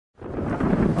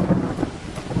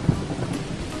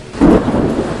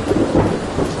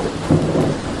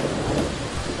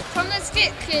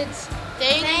Fit Kids.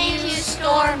 Thank you,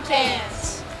 Storm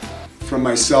fans. From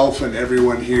myself and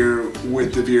everyone here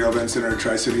with the Viaero Event Center at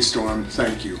Tri-City Storm,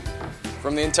 thank you.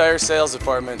 From the entire sales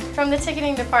department. From the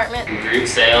ticketing department. From group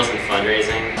sales and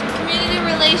fundraising. Community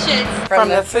relations. From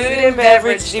the food and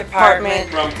beverage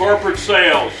department. From corporate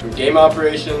sales. From game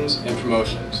operations and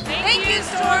promotions. Thank you,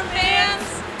 Storm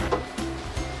fans.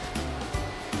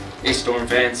 Hey Storm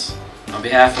fans, on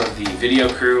behalf of the video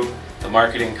crew, the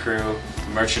marketing crew, the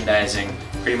merchandising,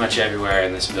 pretty much everywhere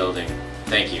in this building,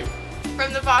 thank you.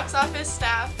 From the box office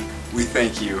staff, we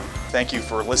thank you. Thank you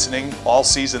for listening all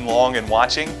season long and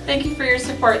watching. Thank you for your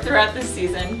support throughout this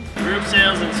season. Group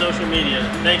sales and social media,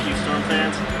 thank you Storm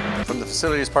fans. From the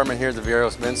facilities department here at the Viaero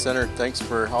Event Center, thanks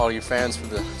for all you fans for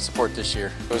the support this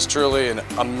year. It was truly an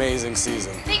amazing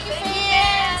season. Thank you, fans.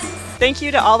 Thank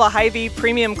you to all the Hy-Vee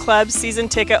Premium Club season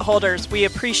ticket holders. We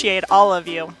appreciate all of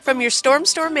you. From your Storm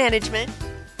Store management.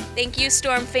 Thank you,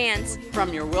 Storm fans.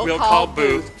 From your Will Call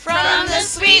booth. From the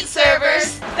sweet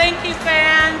servers. Thank you,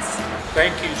 fans.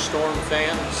 Thank you, Storm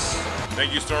fans.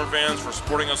 Thank you, Storm fans, for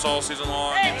supporting us all season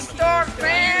long. Thanks, Storm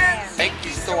fans. Thank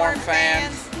you, Storm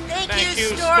fans. Thank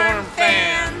you, Storm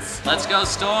fans. Let's go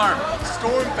Storm!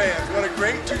 Storm fans, what a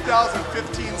great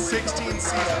 2015-16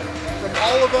 season. From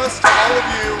all of us to all of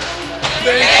you,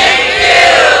 thank you.